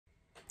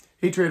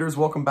Hey traders,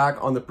 welcome back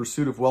on the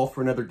Pursuit of Wealth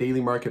for another daily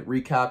market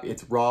recap.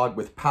 It's Rod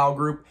with Powell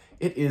Group.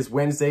 It is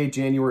Wednesday,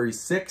 January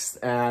 6th,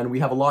 and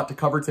we have a lot to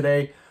cover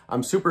today.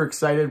 I'm super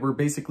excited. We're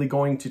basically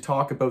going to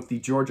talk about the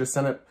Georgia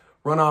Senate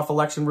runoff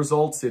election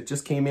results. It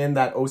just came in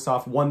that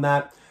OSSOFF won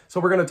that. So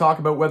we're going to talk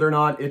about whether or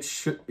not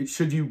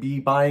should you be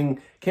buying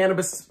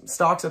cannabis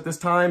stocks at this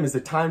time? Is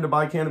it time to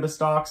buy cannabis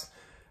stocks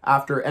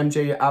after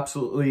MJ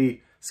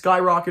absolutely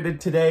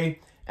skyrocketed today?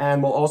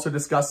 And we'll also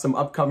discuss some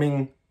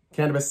upcoming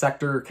cannabis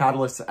sector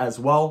catalysts as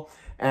well.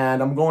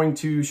 And I'm going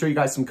to show you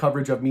guys some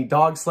coverage of me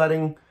dog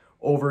sledding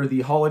over the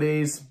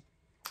holidays.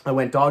 I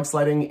went dog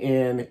sledding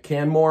in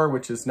Canmore,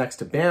 which is next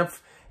to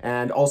Banff,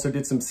 and also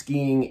did some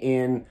skiing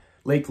in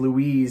Lake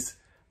Louise,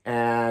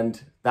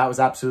 and that was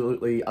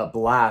absolutely a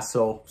blast.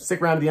 So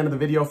stick around to the end of the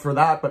video for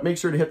that, but make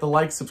sure to hit the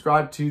like,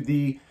 subscribe to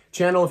the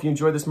channel if you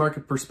enjoy this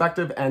market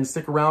perspective, and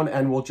stick around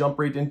and we'll jump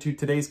right into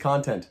today's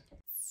content.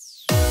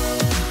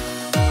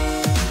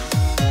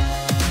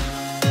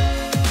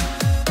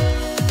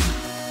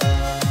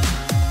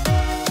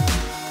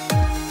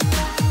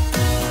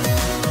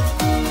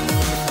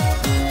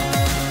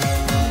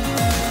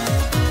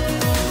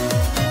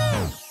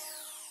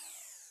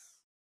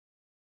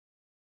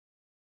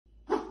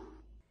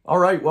 All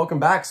right, welcome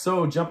back.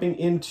 So jumping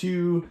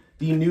into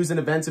the news and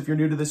events, if you're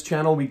new to this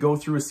channel, we go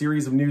through a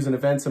series of news and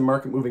events and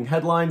market moving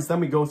headlines.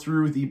 Then we go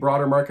through the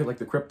broader market like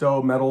the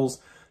crypto, metals,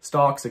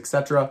 stocks,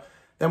 etc.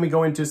 Then we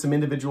go into some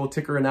individual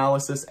ticker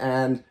analysis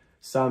and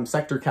some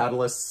sector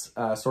catalysts,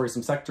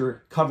 some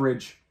sector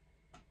coverage.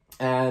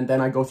 And then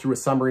I go through a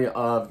summary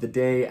of the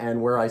day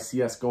and where I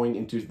see us going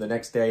into the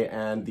next day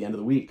and the end of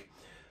the week.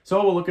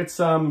 So we'll look at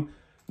some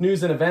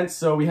news and events.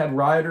 So we had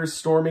rioters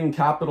storming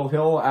Capitol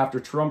Hill after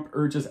Trump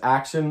urges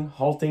action,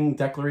 halting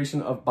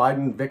declaration of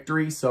Biden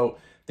victory. So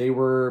they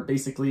were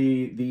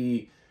basically,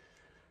 the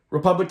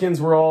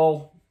Republicans were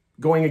all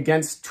going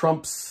against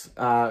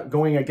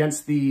going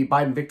against the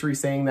Biden victory,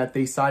 saying that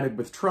they sided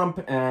with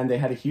Trump, and they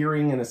had a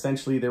hearing, and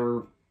essentially they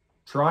were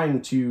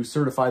trying to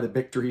certify the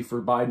victory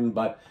for Biden,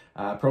 but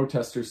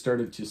protesters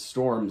started to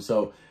storm.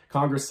 So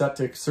Congress set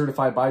to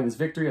certify Biden's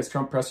victory as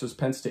Trump pressures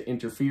Pence to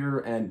interfere,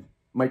 and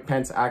Mike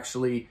Pence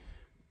actually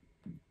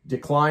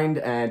declined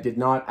and did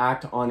not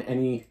act on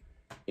any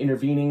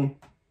intervening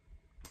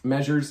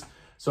measures.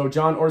 So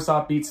Jon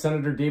Ossoff beats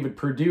Senator David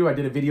Perdue. I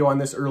did a video on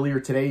this earlier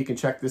today. You can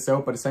check this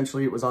out, but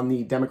essentially it was on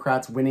the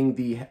Democrats winning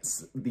the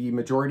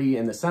majority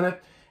in the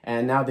Senate,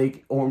 and now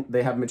they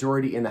have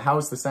majority in the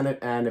House, the Senate,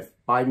 and if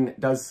Biden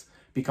does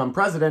become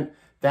president,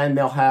 then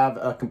they'll have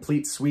a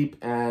complete sweep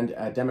and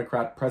a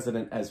Democrat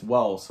president as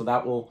well. So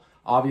that will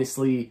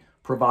obviously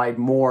provide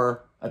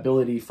more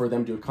ability for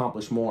them to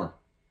accomplish more.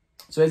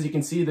 So as you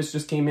can see, this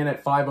just came in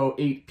at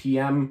 5:08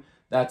 p.m.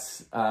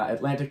 That's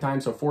Atlantic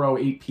time, so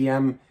 4:08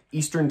 p.m.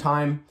 Eastern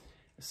time.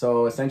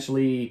 So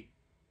essentially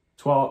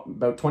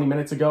about 20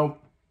 minutes ago,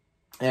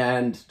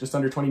 and just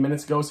under 20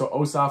 minutes ago. So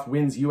OSSOFF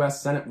wins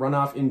U.S. Senate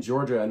runoff in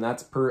Georgia, and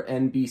that's per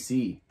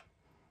NBC.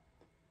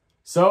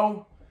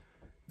 So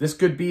this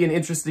could be an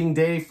interesting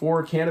day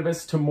for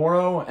cannabis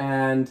tomorrow,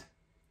 and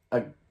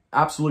an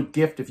absolute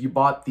gift if you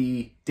bought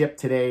the dip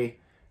today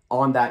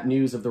on that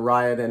news of the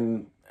riot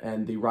and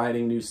the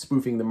rioting news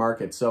spoofing the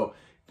market. So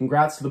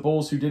congrats to the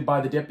bulls who did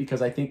buy the dip,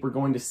 because I think we're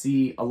going to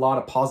see a lot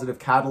of positive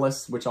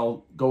catalysts, which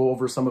I'll go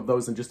over some of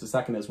those in just a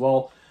second as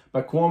well.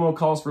 But Cuomo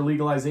calls for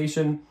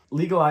legalizing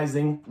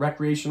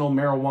recreational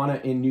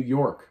marijuana in New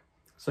York.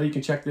 So you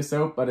can check this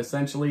out, but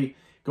essentially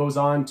goes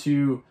on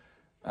to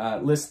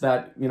list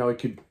that, you know, it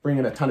could bring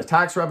in a ton of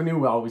tax revenue.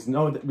 We always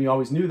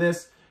knew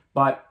this,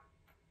 but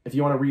if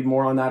you want to read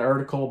more on that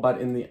article, but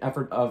in the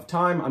effort of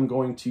time, I'm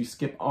going to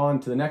skip on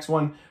to the next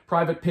one.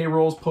 Private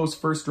payrolls post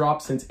first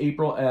drop since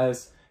April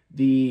as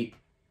the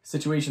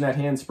situation at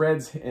hand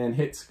spreads and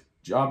hits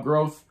job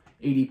growth,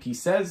 ADP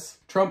says.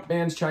 Trump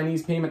bans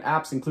Chinese payment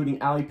apps, including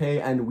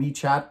AliPay and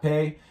WeChat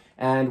Pay.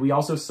 And we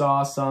also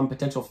saw some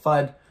potential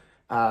FUD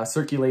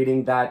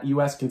circulating that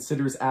U.S.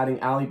 considers adding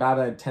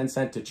Alibaba and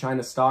Tencent to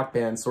China's stock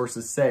ban,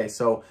 sources say.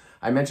 So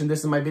I mentioned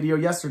this in my video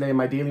yesterday, in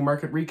my daily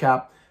market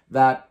recap,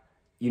 that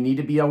you need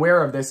to be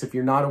aware of this. If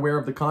you're not aware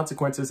of the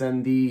consequences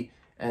and the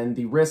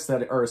risks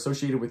that are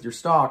associated with your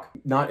stock,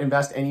 not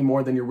invest any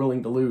more than you're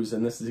willing to lose.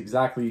 And this is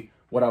exactly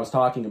what I was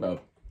talking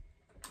about.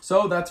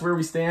 So that's where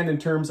we stand in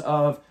terms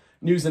of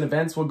news and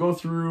events. We'll go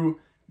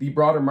through the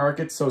broader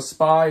market. So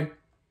SPY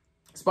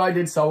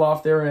did sell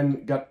off there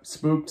and got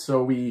spooked.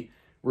 So we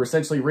were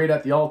essentially right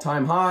at the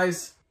all-time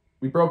highs.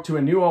 We broke to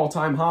a new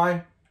all-time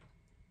high,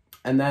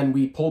 and then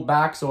we pulled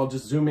back. So I'll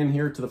just zoom in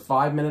here to the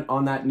 5-minute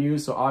on that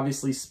news. So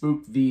obviously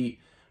spooked the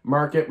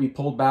market. We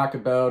pulled back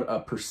about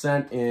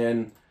 1%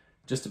 in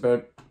just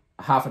about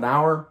half an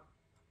hour,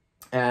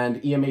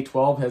 and EMA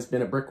 12 has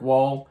been a brick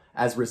wall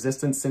as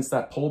resistance since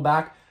that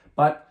pullback.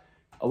 But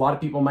a lot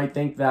of people might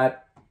think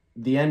that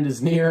the end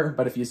is near,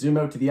 but if you zoom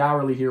out to the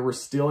hourly here, we're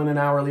still in an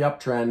hourly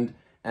uptrend,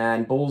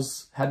 and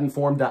bulls hadn't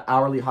formed an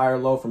hourly high or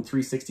low from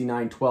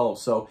 369.12.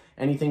 So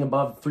anything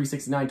above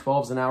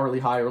 369.12 is an hourly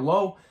high or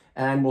low,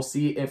 and we'll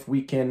see if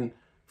we can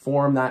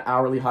form that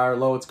hourly higher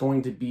low, it's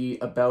going to be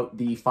about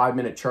the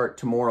 5-minute chart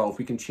tomorrow. If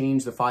we can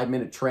change the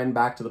 5-minute trend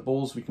back to the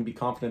bulls, we can be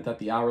confident that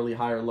the hourly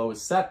higher low is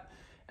set,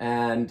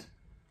 and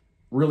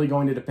really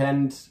going to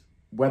depend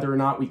whether or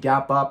not we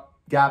gap up,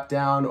 gap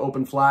down,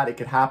 open flat. It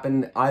could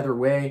happen either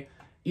way.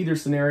 Either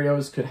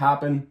scenarios could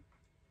happen.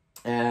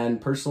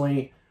 And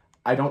personally,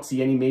 I don't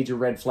see any major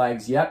red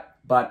flags yet,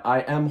 but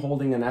I am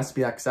holding an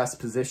SPXS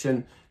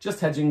position, just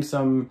hedging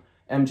some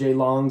MJ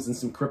longs and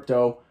some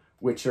crypto,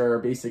 which are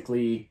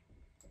basically,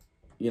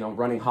 you know,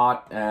 running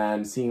hot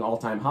and seeing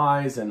all-time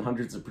highs and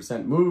hundreds of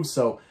 % moves.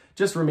 So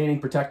just remaining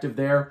protective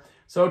there.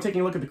 So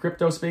taking a look at the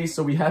crypto space.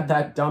 So we had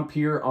that dump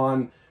here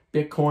on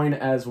Bitcoin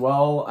as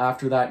well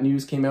after that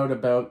news came out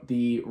about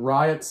the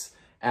riots,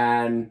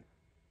 and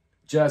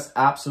just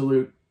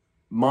absolute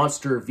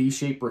monster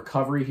V-shaped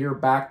recovery here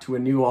back to a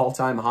new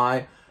all-time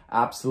high.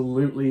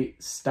 Absolutely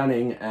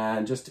stunning,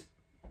 and just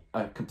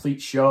a complete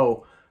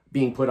show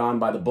being put on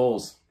by the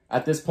bulls.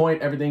 At this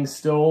point, everything's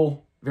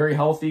still very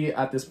healthy.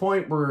 At this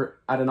point, we're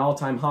at an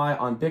all-time high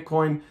on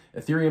Bitcoin.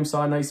 Ethereum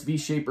saw a nice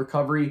V-shaped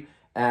recovery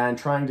and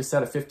trying to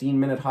set a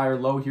 15-minute higher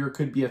low here.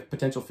 Could be a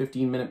potential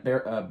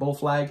 15-minute bull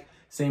flag.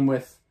 Same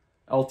with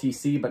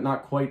LTC, but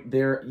not quite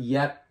there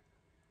yet.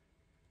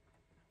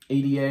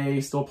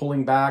 ADA still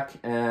pulling back,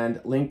 and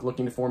Link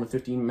looking to form a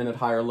 15-minute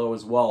higher low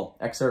as well.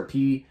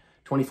 XRP,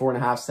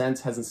 24.5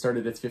 cents, hasn't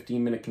started its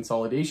 15-minute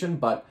consolidation,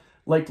 but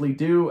likely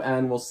do,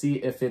 and we'll see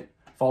if it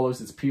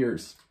follows its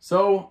peers.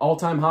 So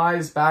all-time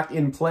highs back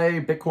in play.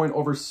 Bitcoin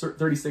over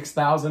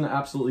 36,000,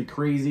 absolutely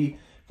crazy.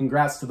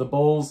 Congrats to the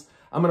bulls.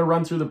 I'm going to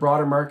run through the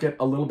broader market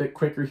a little bit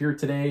quicker here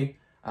today.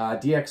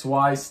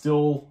 DXY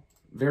still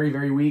very,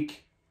 very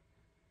weak,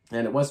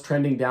 and it was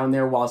trending down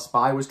there while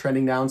SPY was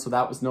trending down, so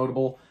that was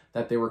notable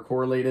that they were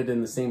correlated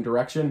in the same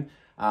direction.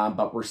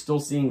 But we're still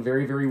seeing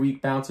very, very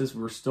weak bounces.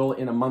 We're still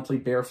in a monthly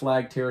bear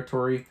flag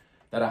territory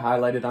that I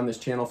highlighted on this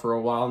channel for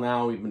a while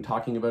now. We've been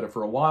talking about it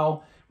for a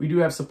while. We do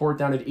have support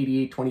down at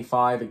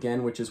 88.25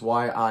 again, which is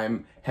why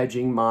I'm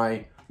hedging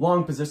my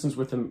long positions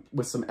with some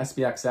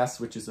SPXS,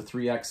 which is a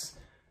 3x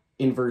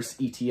inverse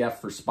ETF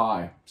for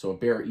SPY, so a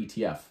bear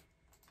ETF.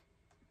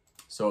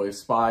 So if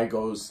SPY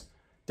goes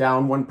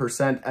down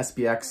 1%,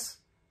 SPXS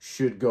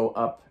should go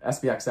up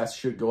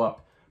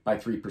by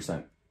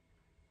 3%.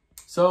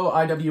 So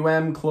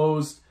IWM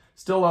closed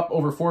still up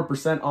over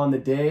 4% on the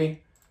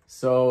day.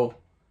 So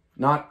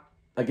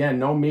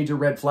no major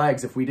red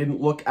flags. If we didn't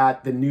look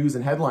at the news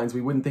and headlines,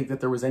 we wouldn't think that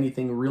there was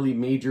anything really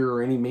major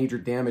or any major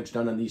damage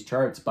done on these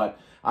charts. But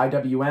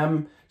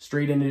IWM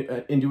straight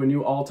into a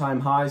new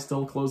all-time high,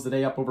 still closed the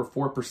day up over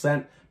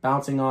 4%,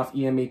 bouncing off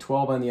EMA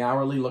 12 on the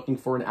hourly, looking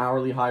for an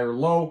hourly higher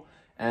low,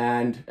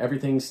 and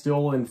everything's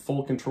still in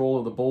full control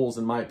of the bulls,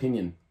 in my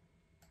opinion.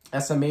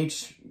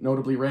 SMH,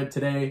 notably red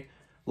today,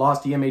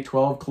 lost EMA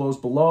 12,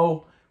 closed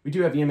below. We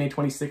do have EMA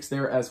 26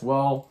 there as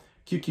well.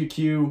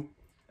 QQQ,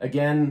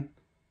 again,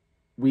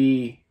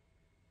 we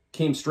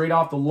came straight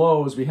off the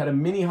lows. We had a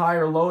mini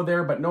higher low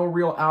there, but no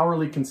real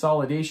hourly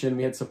consolidation.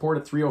 We had support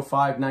at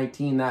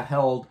 305.19, that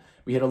held.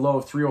 We had a low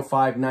of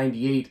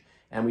 305.98,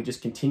 and we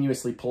just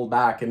continuously pulled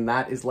back, and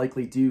that is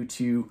likely due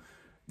to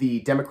the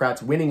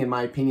Democrats winning, in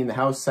my opinion, the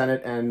House,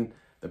 Senate, and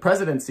the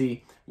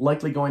presidency,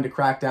 likely going to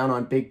crack down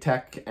on big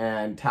tech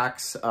and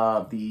tax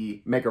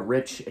the mega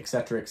rich,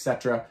 etc.,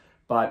 etc.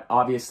 But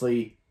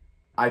obviously,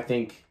 I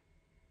think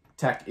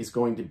tech is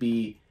going to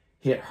be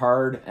hit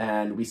hard,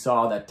 and we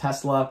saw that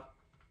Tesla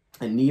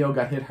and NIO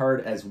got hit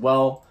hard as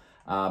well.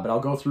 But I'll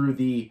go through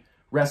the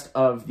rest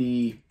of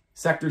the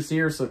sectors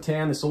here. So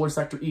TAN, the solar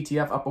sector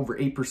ETF, up over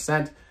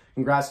 8%.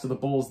 Congrats to the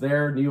bulls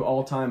there. New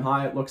all-time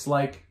high, it looks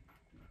like,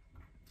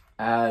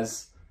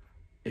 as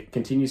it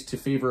continues to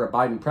favor a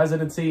Biden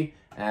presidency,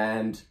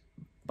 and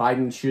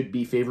Biden should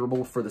be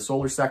favorable for the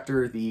solar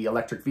sector, the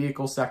electric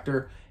vehicle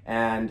sector,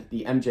 and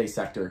the MJ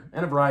sector,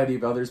 and a variety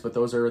of others, but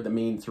those are the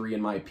main three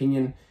in my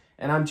opinion.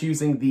 And I'm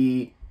choosing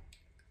the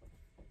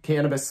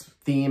cannabis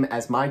theme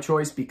as my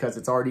choice because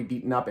it's already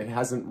beaten up. It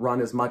hasn't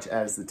run as much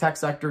as the tech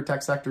sector.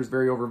 Tech sector is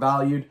very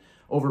overvalued,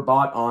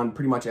 overbought on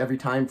pretty much every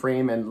time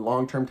frame and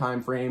long-term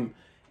time frame,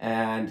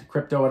 and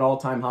crypto at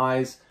all-time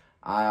highs.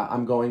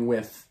 I'm going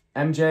with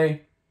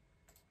MJ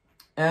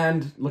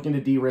and looking to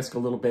de-risk a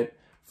little bit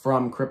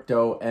from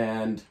crypto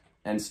and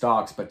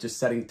stocks, but just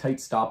setting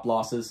tight stop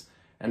losses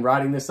and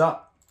riding this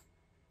up.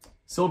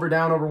 Silver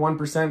down over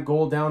 1%,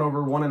 gold down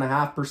over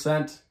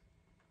 1.5%.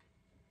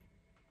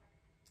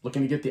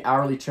 Looking to get the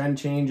hourly trend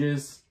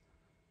changes.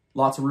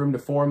 Lots of room to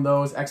form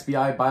those.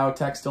 XBI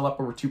Biotech still up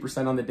over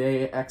 2% on the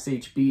day.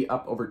 XHB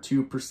up over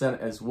 2%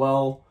 as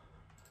well.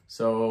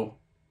 So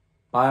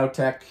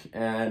biotech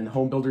and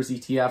home builders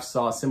ETFs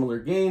saw similar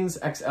gains.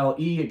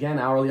 XLE, again,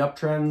 hourly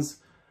uptrends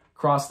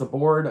across the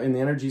board in the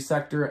energy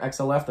sector.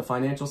 XLF, the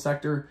financial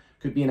sector,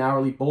 could be an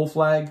hourly bull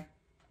flag.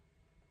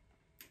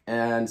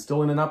 And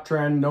still in an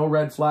uptrend, no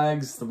red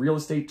flags. The real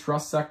estate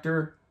trust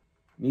sector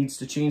needs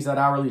to change that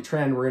hourly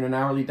trend. We're in an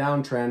hourly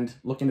downtrend,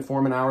 looking to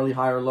form an hourly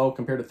higher low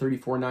compared to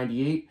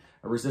 34.98.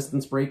 A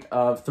resistance break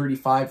of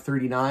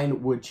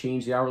 35.39 would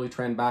change the hourly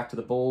trend back to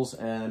the bulls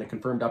and a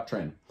confirmed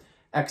uptrend.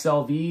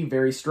 XLV,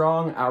 very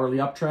strong, hourly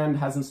uptrend,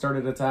 hasn't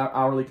started its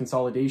hourly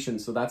consolidation,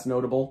 so that's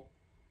notable.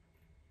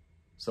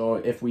 So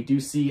if we do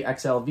see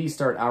XLV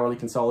start hourly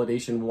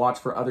consolidation, watch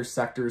for other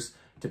sectors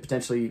to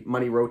potentially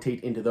money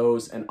rotate into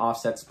those and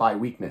offset SPY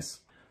weakness.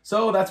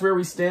 So that's where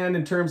we stand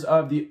in terms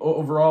of the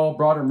overall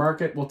broader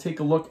market. We'll take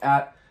a look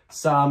at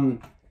some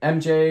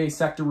MJ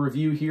sector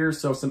review here.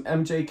 So some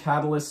MJ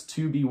catalysts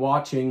to be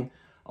watching.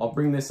 I'll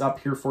bring this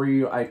up here for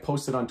you. I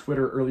posted on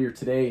Twitter earlier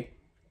today.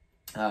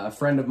 A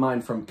friend of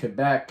mine from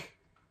Quebec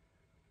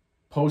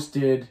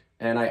posted,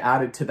 and I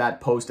added to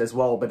that post as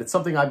well, but it's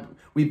something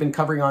we've been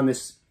covering on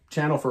this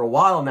channel for a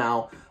while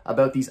now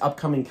about these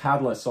upcoming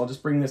catalysts. So I'll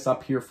just bring this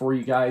up here for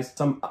you guys.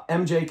 Some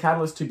MJ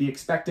catalysts to be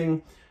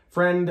expecting.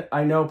 Friend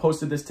I know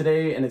posted this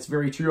today, and it's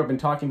very true. I've been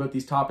talking about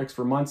these topics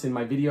for months in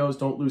my videos.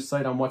 Don't lose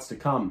sight on what's to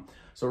come.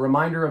 So a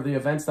reminder of the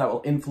events that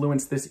will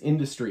influence this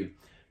industry.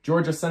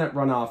 Georgia Senate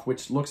runoff,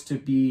 which looks to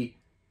be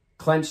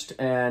clenched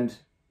and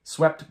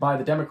swept by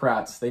the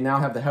Democrats. They now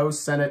have the House,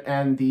 Senate,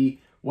 and the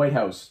White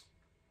House.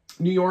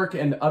 New York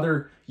and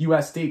other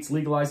U.S. states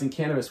legalizing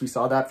cannabis. We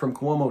saw that from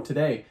Cuomo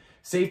today.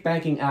 Safe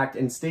Banking Act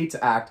and States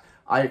Act.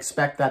 I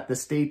expect that the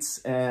states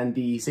and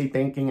the Safe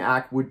Banking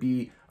Act would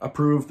be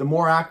approved. The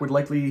MORE Act would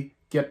likely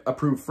get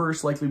approved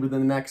first, likely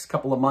within the next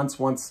couple of months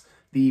once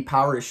the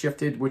power is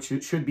shifted, which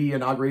it should be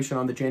inauguration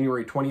on the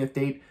January 20th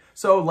date.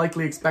 So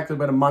likely expected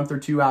about a month or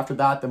two after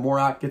that, the MORE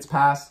Act gets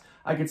passed.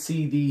 I could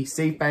see the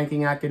Safe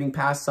Banking Act getting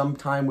passed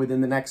sometime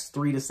within the next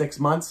 3 to 6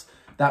 months.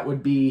 That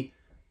would be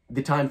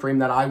the time frame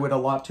that I would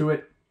allot to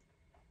it.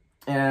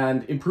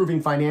 And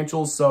improving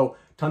financials. So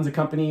tons of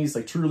companies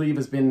like Trulieve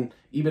has been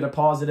EBITDA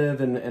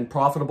positive and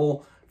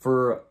profitable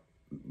for a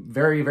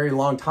very, very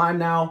long time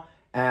now.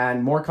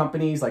 And more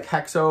companies like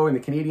Hexo in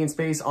the Canadian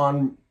space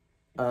on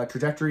a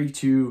trajectory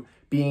to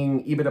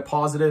being EBITDA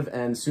positive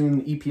and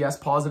soon EPS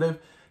positive.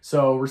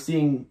 So we're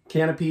seeing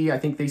Canopy, I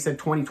think they said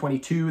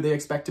 2022 they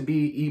expect to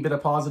be EBITDA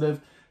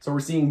positive. So we're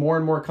seeing more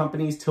and more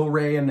companies,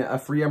 Tilray and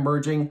Aphria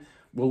merging,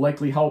 will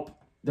likely help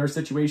their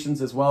situations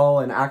as well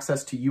and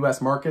access to US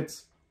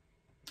markets.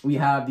 We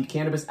have the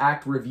Cannabis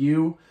Act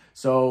review.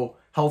 So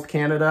Health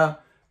Canada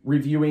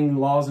reviewing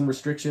laws and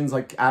restrictions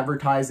like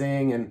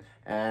advertising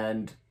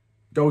and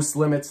dose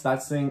limits,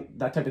 that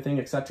type of thing,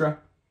 etc.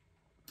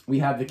 We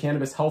have the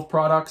cannabis health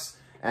products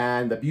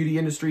and the beauty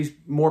industry's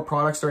more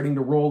products starting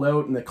to roll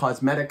out, and the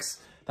cosmetics,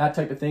 that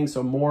type of thing.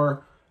 So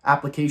more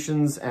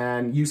applications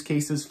and use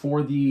cases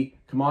for the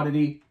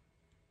commodity.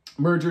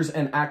 Mergers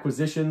and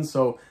acquisitions.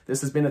 So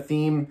this has been a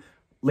theme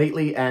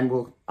lately,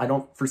 and I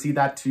don't foresee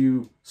that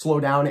to slow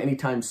down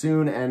anytime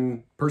soon.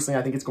 And personally,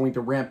 I think it's going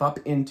to ramp up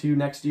into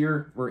next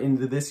year, or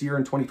into this year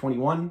in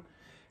 2021,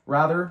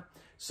 rather.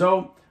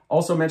 So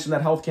also mentioned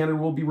that Health Canada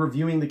will be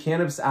reviewing the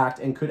Cannabis Act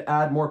and could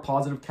add more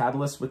positive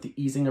catalysts with the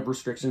easing of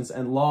restrictions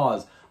and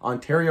laws.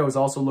 Ontario is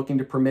also looking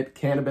to permit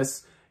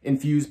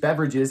cannabis-infused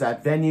beverages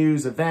at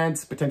venues,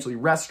 events, potentially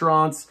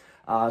restaurants.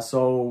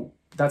 So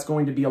that's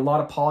going to be a lot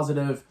of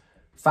positive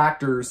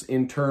factors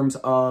in terms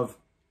of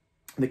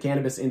the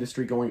cannabis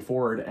industry going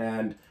forward.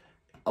 And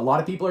a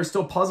lot of people are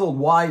still puzzled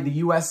why the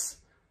US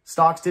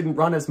stocks didn't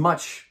run as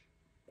much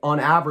on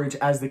average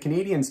as the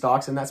Canadian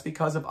stocks, and that's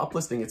because of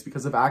uplisting. It's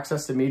because of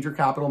access to major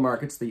capital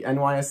markets, the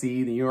NYSE,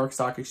 the New York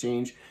Stock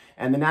Exchange,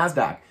 and the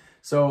NASDAQ.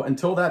 So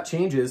until that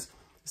changes,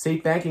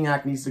 Safe Banking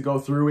Act needs to go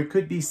through. It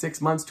could be 6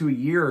 months to a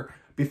year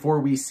before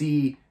we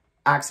see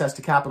access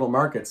to capital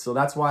markets. So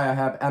that's why I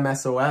have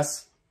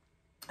MSOS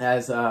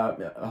as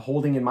a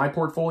holding in my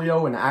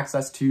portfolio and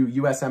access to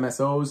US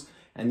MSOs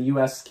and the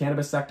US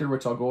cannabis sector,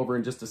 which I'll go over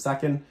in just a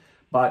second.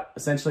 But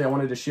essentially, I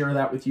wanted to share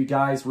that with you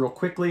guys real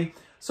quickly.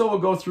 So we'll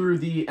go through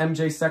the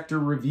MJ sector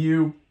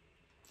review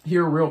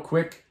here real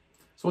quick.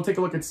 So we'll take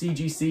a look at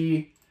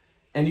CGC,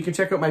 and you can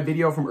check out my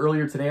video from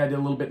earlier today. I did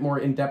a little bit more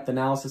in-depth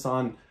analysis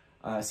on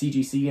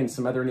CGC and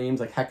some other names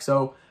like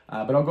Hexo,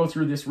 but I'll go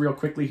through this real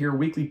quickly here.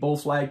 Weekly bull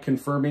flag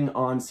confirming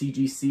on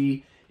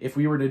CGC. If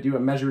we were to do a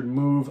measured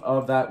move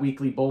of that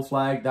weekly bull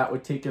flag, that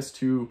would take us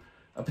to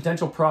a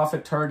potential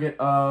profit target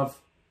of,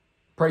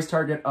 price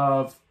target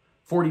of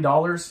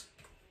 $40.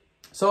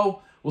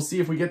 So we'll see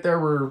if we get there.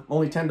 We're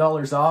only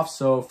 $10 off.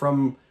 So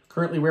from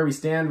currently where we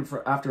stand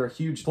after a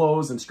huge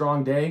close and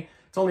strong day,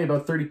 it's only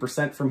about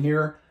 30% from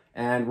here.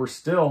 And we're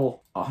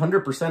still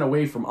 100%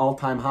 away from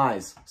all-time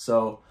highs.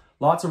 So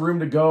lots of room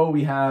to go.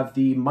 We have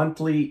the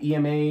monthly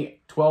EMA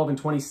 12 and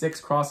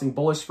 26 crossing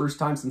bullish, first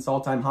time since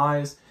all-time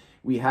highs.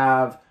 We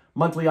have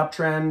monthly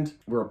uptrend.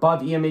 We're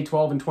above EMA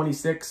 12 and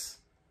 26,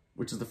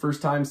 which is the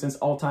first time since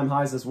all-time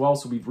highs as well.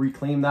 So we've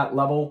reclaimed that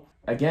level.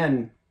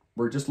 Again,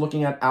 we're just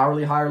looking at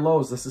hourly higher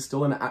lows. This is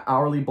still an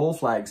hourly bull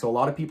flag. So a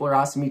lot of people are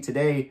asking me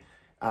today,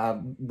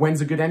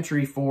 when's a good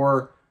entry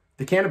for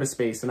the cannabis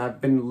space? And I've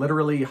been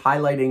literally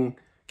highlighting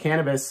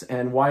cannabis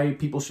and why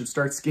people should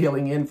start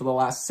scaling in for the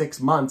last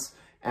 6 months.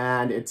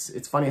 And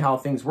it's funny how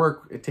things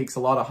work. It takes a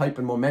lot of hype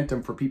and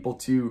momentum for people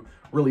to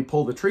really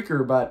pull the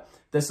trigger, but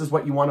this is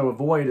what you want to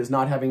avoid, is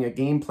not having a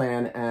game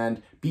plan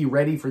and be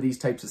ready for these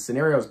types of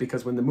scenarios,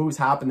 because when the moves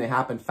happen, they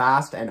happen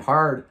fast and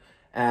hard.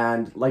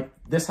 And like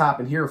this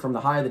happened here from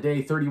the high of the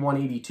day,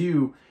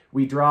 31.82,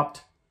 we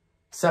dropped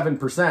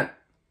 7%.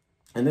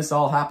 And this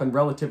all happened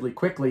relatively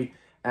quickly.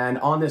 And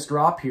on this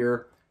drop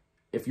here,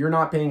 if you're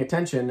not paying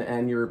attention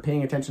and you're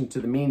paying attention to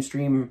the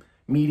mainstream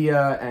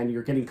media and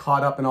you're getting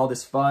caught up in all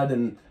this FUD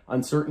and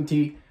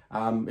uncertainty,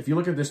 if you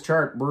look at this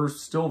chart, we're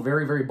still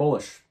very, very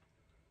bullish.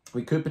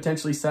 We could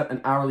potentially set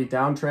an hourly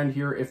downtrend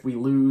here if we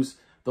lose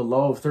the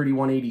low of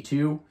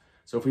 31.82.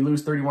 So if we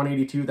lose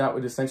 31.82, that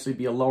would essentially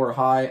be a lower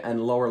high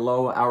and lower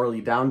low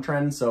hourly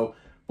downtrend. So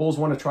bulls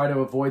want to try to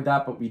avoid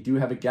that, but we do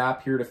have a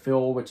gap here to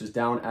fill, which is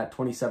down at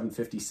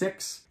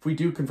 27.56. If we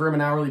do confirm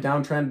an hourly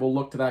downtrend, we'll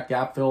look to that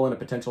gap fill and a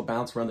potential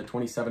bounce around the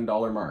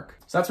 $27 mark.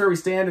 So that's where we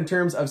stand in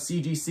terms of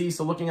CGC.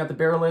 So looking at the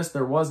bear list,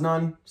 there was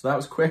none. So that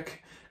was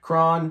quick.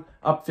 Cron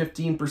up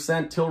 15%,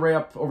 Tilray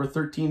up over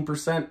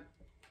 13%,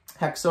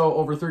 Hexo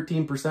over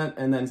 13%,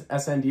 and then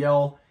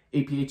SNDL,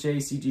 APHA,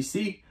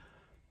 CGC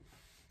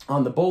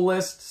on the bull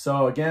list.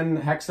 So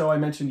again, Hexo I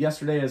mentioned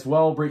yesterday as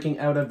well, breaking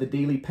out of the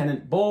daily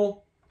pennant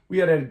bull. We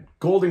had a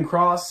golden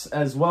cross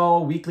as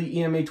well, weekly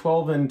EMA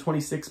 12 and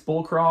 26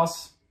 bull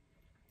cross,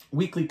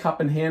 weekly cup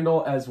and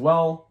handle as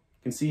well.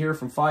 You can see here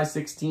from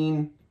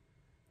 516.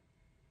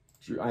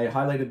 I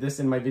highlighted this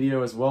in my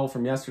video as well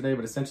from yesterday,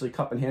 but essentially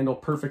cup and handle,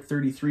 perfect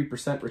 33%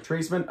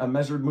 retracement. A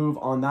measured move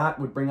on that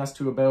would bring us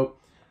to about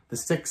the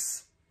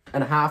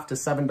 $6.50 to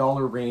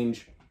 $7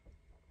 range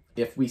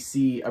if we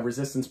see a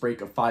resistance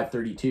break of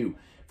 532.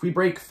 If we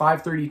break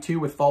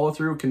 532 with follow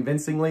through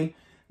convincingly,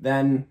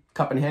 then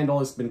cup and handle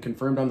has been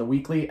confirmed on the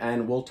weekly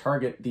and we'll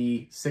target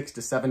the $6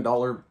 to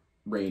 $7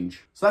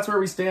 range. So that's where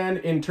we stand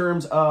in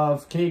terms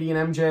of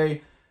Canadian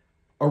MJ.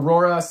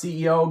 Aurora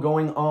CEO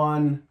going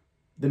on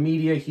the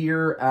media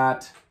here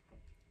at,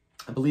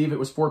 I believe it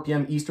was 4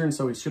 p.m. Eastern,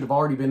 so it should have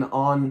already been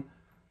on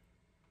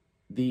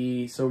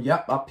the, so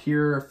yep, up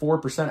here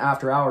 4%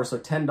 after hours, so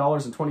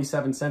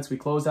 $10.27. We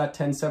closed at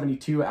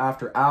 10.72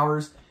 after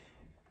hours.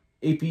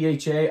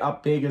 APHA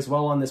up big as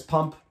well on this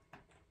pump.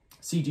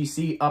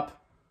 CGC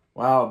up,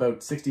 wow,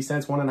 about 60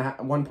 cents,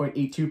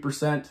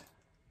 1.82%.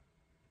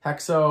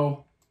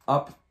 Hexo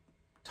up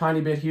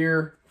tiny bit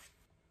here,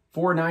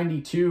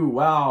 492.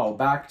 Wow,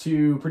 back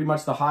to pretty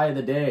much the high of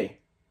the day.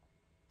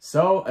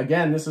 So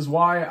again, this is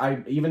why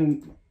I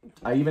even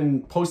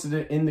posted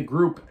it in the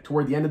group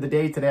toward the end of the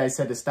day today. I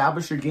said,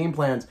 establish your game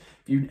plans.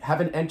 If you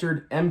haven't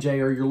entered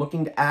MJ or you're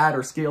looking to add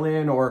or scale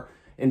in or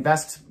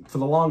invest for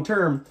the long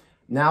term,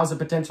 now's a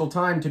potential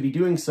time to be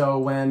doing so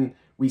when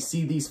we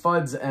see these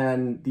FUDs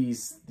and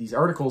these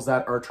articles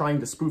that are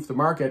trying to spoof the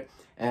market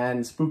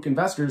and spook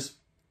investors.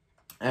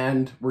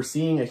 And we're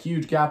seeing a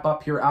huge gap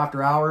up here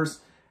after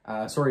hours.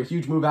 A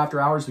huge move after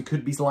hours. We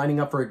could be lining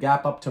up for a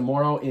gap up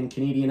tomorrow in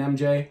Canadian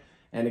MJ.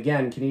 And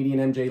again,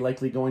 Canadian MJ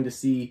likely going to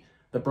see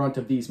the brunt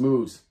of these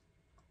moves.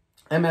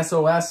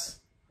 MSOS,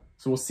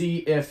 so we'll see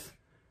if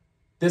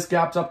this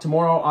gaps up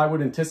tomorrow. I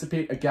would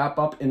anticipate a gap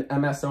up in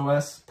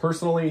MSOS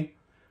personally,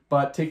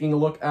 but taking a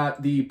look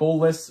at the bull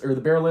list, or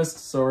the bear list,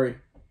 sorry,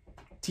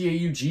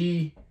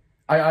 TAUG,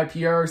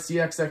 IIPR,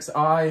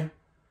 CXXI,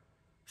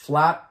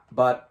 flat,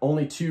 but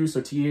only two,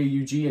 so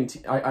TAUG and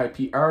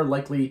IIPR,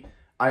 likely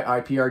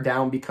IIPR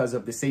down because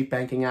of the Safe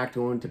Banking Act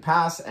going to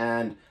pass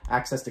and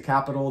access to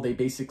capital. They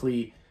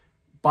basically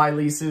buy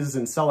leases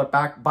and sell it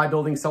back, buy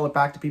buildings, sell it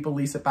back to people,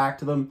 lease it back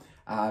to them,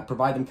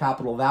 provide them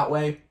capital that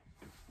way.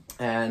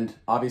 And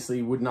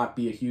obviously would not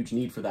be a huge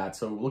need for that.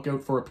 So look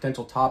out for a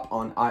potential top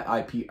on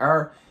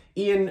IIPR.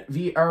 Ian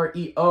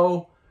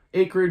VREO,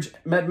 Acreage,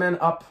 MedMen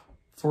up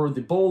for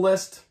the bull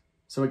list.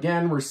 So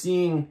again, we're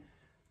seeing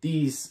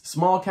these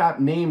small cap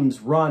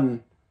names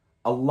run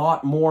a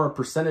lot more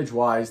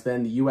percentage-wise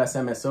than the US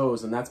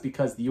MSOs, and that's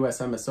because the US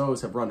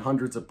MSOs have run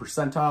hundreds of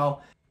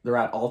percentile. They're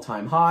at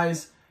all-time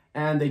highs,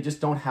 and they just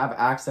don't have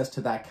access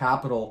to that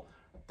capital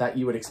that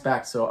you would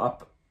expect. So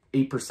up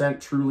 8%,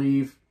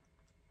 TrueLeave,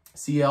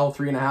 CL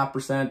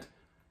 3.5%.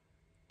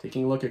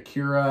 Taking a look at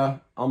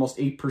Cura, almost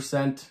 8%,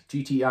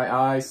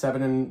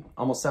 GTII,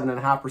 almost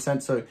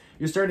 7.5%. So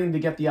you're starting to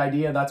get the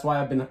idea. That's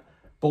why I've been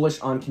bullish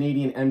on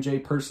Canadian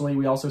MJ personally.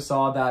 We also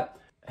saw that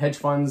hedge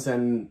funds,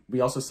 and we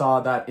also saw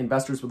that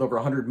investors with over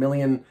 100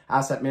 million,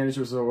 asset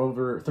managers with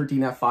over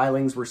 13F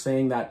filings were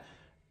saying that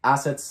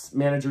assets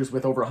managers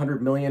with over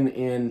 100 million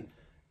in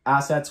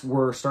assets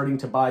were starting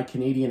to buy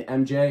Canadian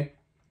MJ.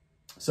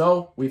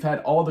 So we've had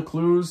all the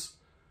clues.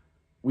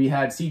 We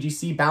had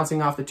CGC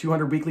bouncing off the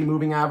 200 weekly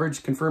moving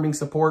average, confirming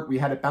support. We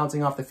had it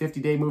bouncing off the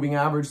 50-day moving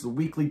average, the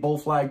weekly bull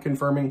flag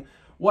confirming.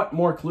 What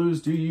more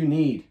clues do you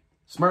need?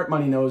 Smart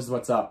money knows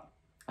what's up.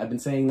 I've been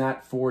saying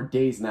that for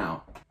days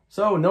now.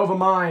 So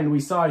Novamind,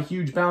 we saw a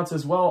huge bounce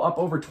as well, up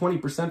over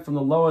 20% from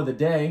the low of the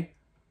day.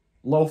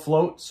 Low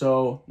float,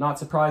 so not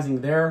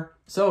surprising there.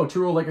 So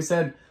True, like I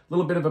said, a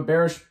little bit of a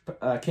bearish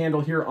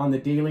candle here on the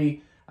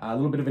daily, a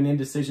little bit of an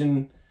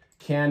indecision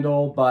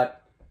candle, but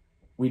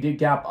we did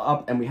gap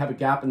up and we have a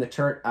gap in the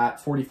chart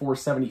at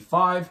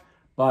 44.75,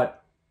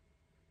 but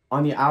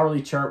on the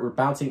hourly chart, we're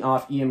bouncing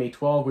off EMA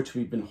 12, which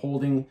we've been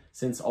holding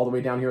since all the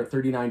way down here at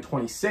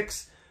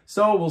 39.26.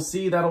 So we'll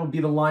see. That'll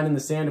be the line in the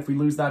sand. If we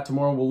lose that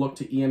tomorrow, we'll look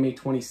to EMA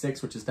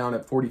 26, which is down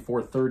at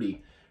 44.30.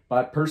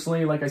 But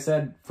personally, like I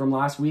said, from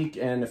last week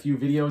and a few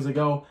videos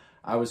ago,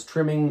 I was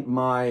trimming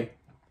my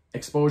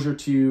exposure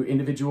to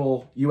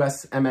individual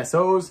US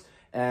MSOs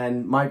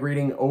and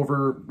migrating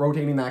over,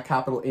 rotating that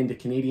capital into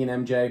Canadian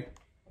MJ.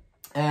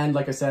 And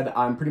like I said,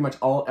 I'm pretty much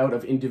all out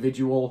of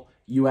individual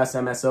US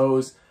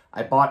MSOs.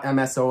 I bought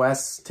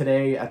MSOS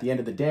today at the end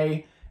of the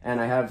day, and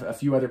I have a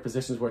few other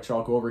positions which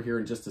I'll go over here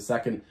in just a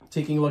second.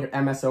 Taking a look at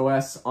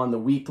MSOS on the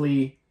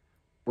weekly,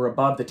 we're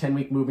above the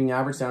 10-week moving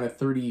average, down at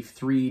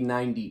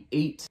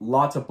 33.98.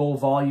 Lots of bull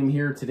volume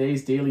here.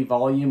 Today's daily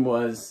volume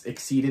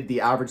exceeded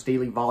the average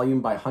daily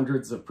volume by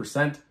hundreds of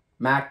percent.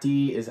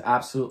 MACD is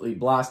absolutely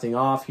blasting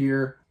off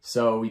here.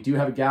 So we do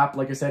have a gap,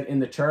 like I said, in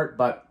the chart,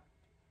 but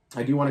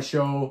I do want to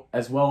show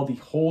as well the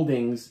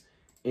holdings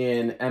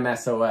in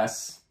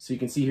MSOS. So you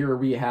can see here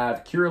we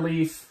have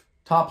Curaleaf,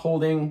 top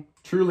holding,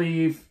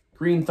 Trulieve,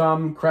 Green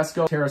Thumb,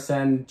 Cresco,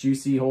 TerraSend,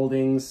 Juicy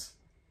Holdings,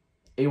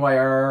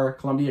 AYR,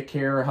 Columbia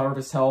Care,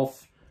 Harvest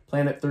Health,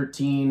 Planet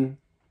 13.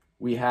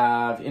 We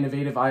have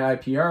Innovative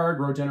IIPR,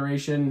 Grow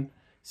Generation,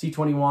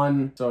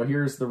 C21. So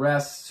here's the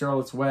rest: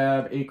 Charlotte's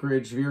Web,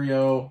 Acreage,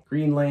 Vireo,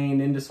 Green Lane,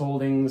 Indus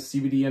Holdings,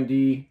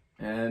 CBDMD,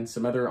 and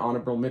some other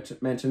honorable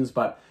mentions.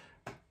 But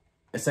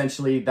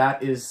essentially,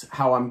 that is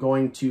how I'm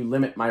going to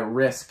limit my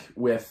risk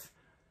with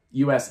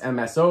US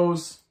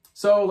MSOs.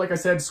 So like I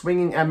said,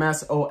 swinging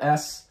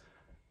MSOS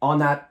on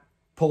that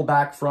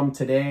pullback from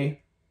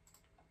today.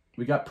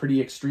 We got pretty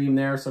extreme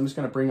there. So I'm just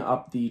going to bring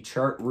up the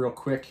chart real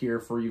quick here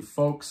for you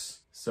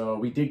folks. So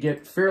we did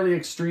get fairly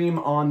extreme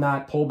on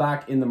that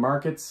pullback in the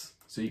markets.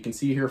 So you can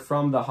see here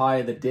from the high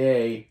of the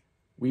day,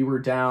 we were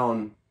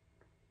down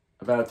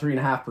about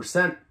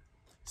 3.5%.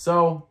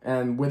 So,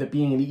 and with it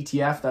being an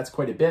ETF, that's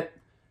quite a bit.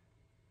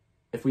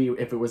 If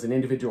it was an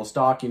individual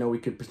stock, you know, we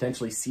could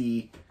potentially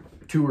see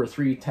 2 or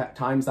 3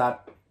 times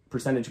that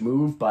percentage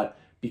move, but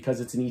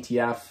because it's an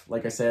ETF,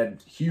 like I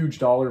said, huge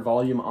dollar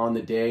volume on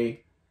the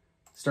day,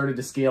 started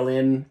to scale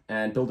in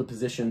and build a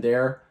position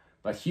there,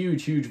 but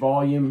huge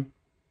volume.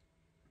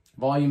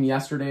 Volume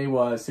yesterday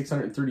was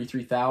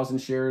 633,000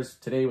 shares.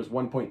 Today was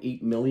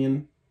 1.8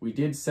 million. We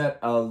did set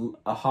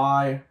a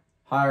high,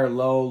 higher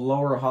low,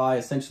 lower high,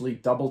 essentially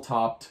double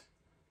topped.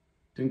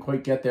 Didn't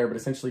quite get there, but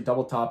essentially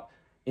double topped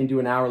into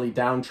an hourly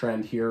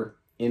downtrend here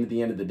into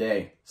the end of the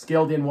day.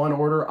 Scaled in one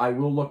order. I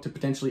will look to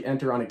potentially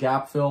enter on a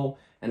gap fill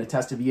and a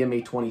test of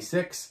EMA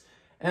 26.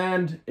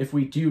 And if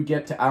we do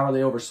get to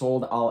hourly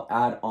oversold, I'll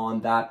add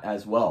on that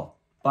as well.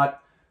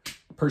 But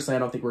personally, I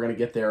don't think we're going to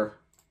get there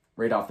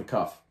right off the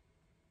cuff.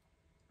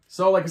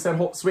 So like I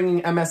said,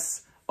 swinging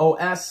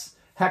MSOS,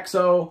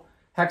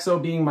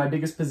 Hexo being my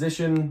biggest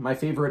position, my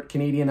favorite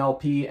Canadian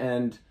LP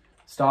and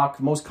stock,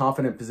 most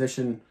confident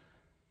position,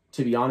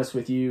 to be honest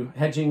with you.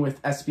 Hedging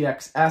with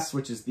SPXS,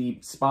 which is the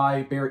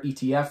SPY Bear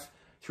ETF,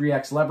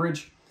 3x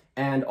leverage,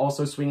 and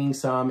also swinging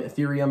some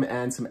Ethereum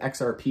and some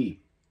XRP.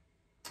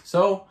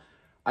 So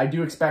I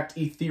do expect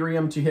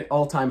Ethereum to hit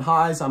all-time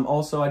highs. I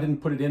didn't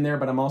put it in there,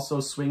 but I'm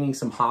also swinging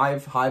some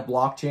Hive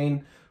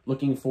blockchain,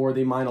 looking for,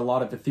 they mine a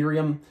lot of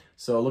Ethereum.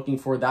 So looking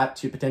for that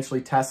to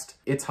potentially test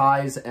its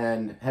highs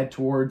and head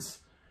towards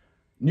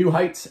new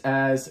heights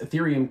as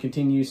Ethereum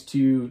continues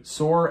to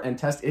soar and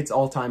test its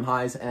all-time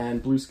highs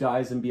and blue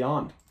skies and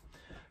beyond.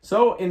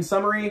 So in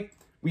summary,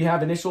 we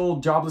have initial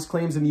jobless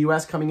claims in the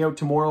US coming out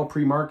tomorrow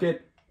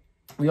pre-market.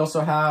 We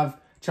also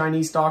have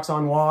Chinese stocks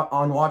on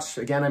watch.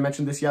 Again, I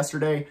mentioned this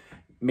yesterday.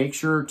 Make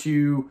sure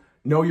to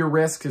know your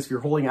risks if you're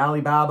holding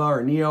Alibaba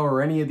or Neo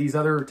or any of these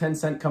other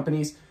Tencent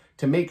companies,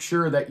 to make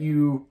sure that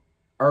you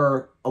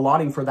are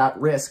allotting for that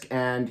risk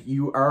and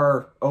you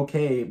are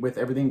okay with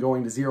everything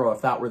going to zero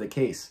if that were the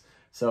case.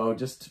 So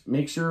just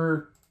make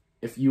sure,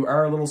 if you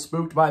are a little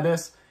spooked by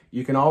this,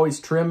 you can always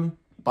trim,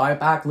 buy it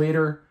back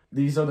later.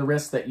 These are the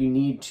risks that you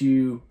need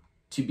to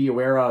be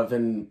aware of.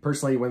 And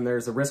personally, when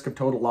there's a risk of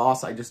total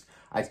loss, I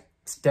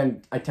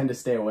tend to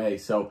stay away.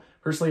 So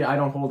personally, I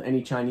don't hold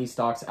any Chinese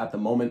stocks at the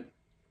moment.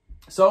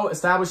 So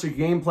establish your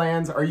game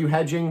plans. Are you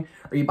hedging?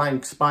 Are you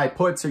buying SPY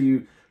puts? Are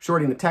you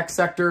shorting the tech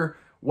sector?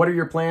 What are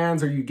your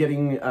plans? Are you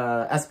getting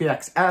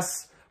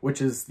SPXS,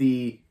 which is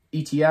the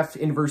ETF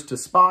inverse to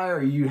SPY?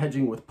 Are you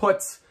hedging with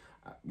puts,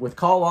 with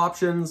call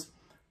options?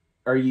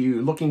 Are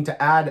you looking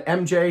to add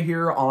MJ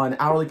here on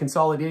hourly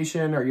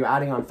consolidation? Are you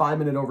adding on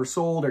 5-minute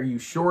oversold? Are you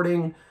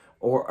shorting?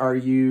 Or are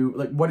you,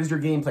 like, what is your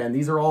game plan?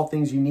 These are all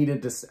things you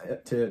needed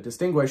to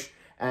distinguish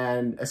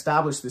and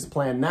establish this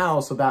plan now,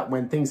 so that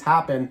when things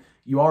happen,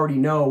 you already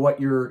know what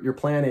your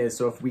plan is.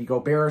 So if we go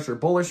bearish or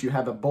bullish, you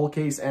have a bull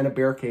case and a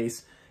bear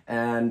case,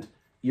 and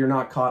you're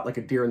not caught like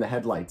a deer in the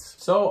headlights.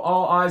 So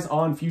all eyes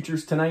on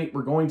futures tonight.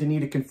 We're going to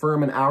need to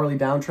confirm an hourly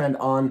downtrend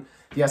on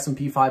the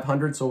S&P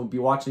 500. So we'll be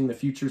watching the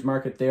futures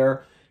market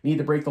there. Need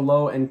to break the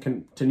low and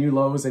to new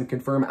lows and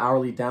confirm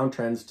hourly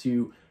downtrends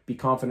to be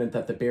confident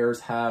that the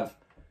bears have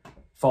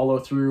follow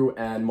through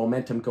and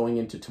momentum going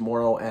into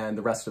tomorrow and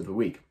the rest of the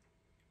week.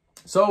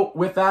 So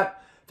with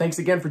that, Thanks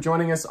again for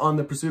joining us on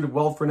the Pursuit of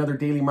Wealth for another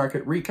daily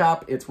market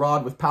recap. It's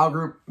Rod with Powell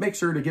Group. Make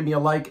sure to give me a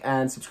like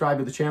and subscribe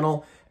to the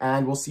channel,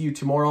 and we'll see you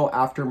tomorrow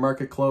after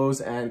market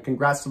close, and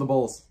congrats to the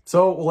bulls.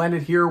 So we'll end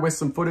it here with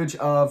some footage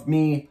of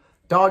me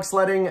dog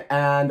sledding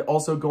and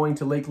also going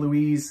to Lake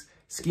Louise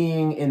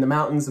skiing in the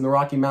mountains, in the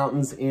Rocky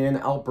Mountains in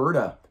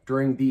Alberta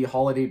during the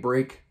holiday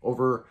break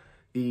over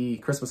the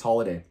Christmas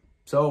holiday.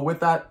 So with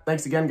that,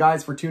 thanks again,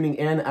 guys, for tuning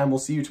in, and we'll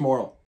see you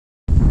tomorrow.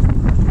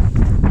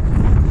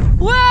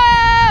 Whoa!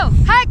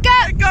 Hike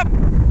up! Hike up!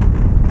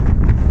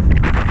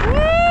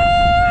 Woo!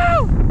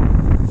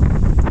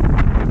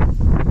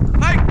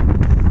 Hike!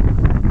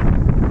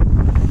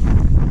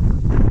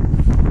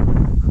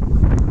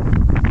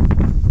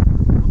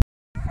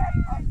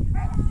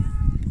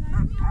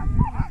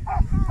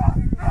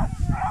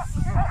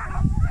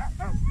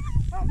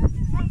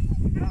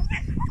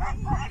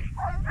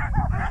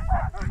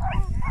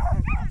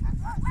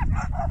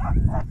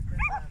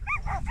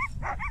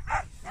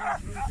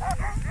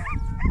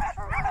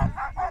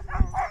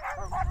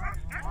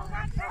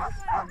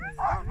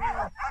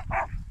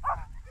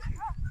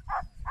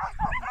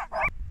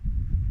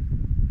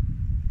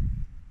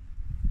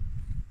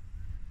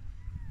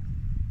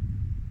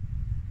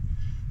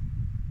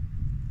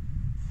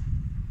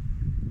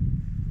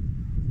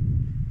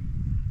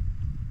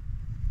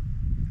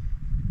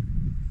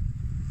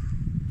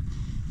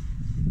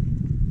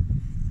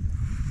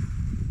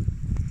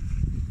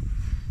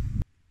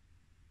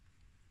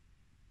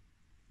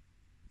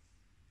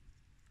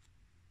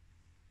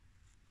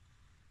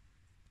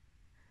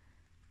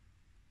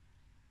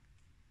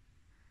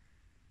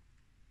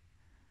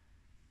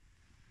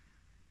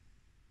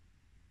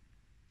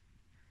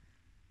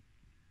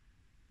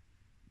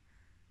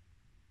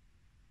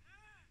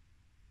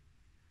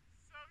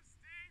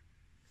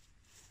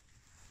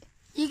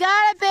 You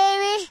got it,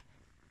 baby.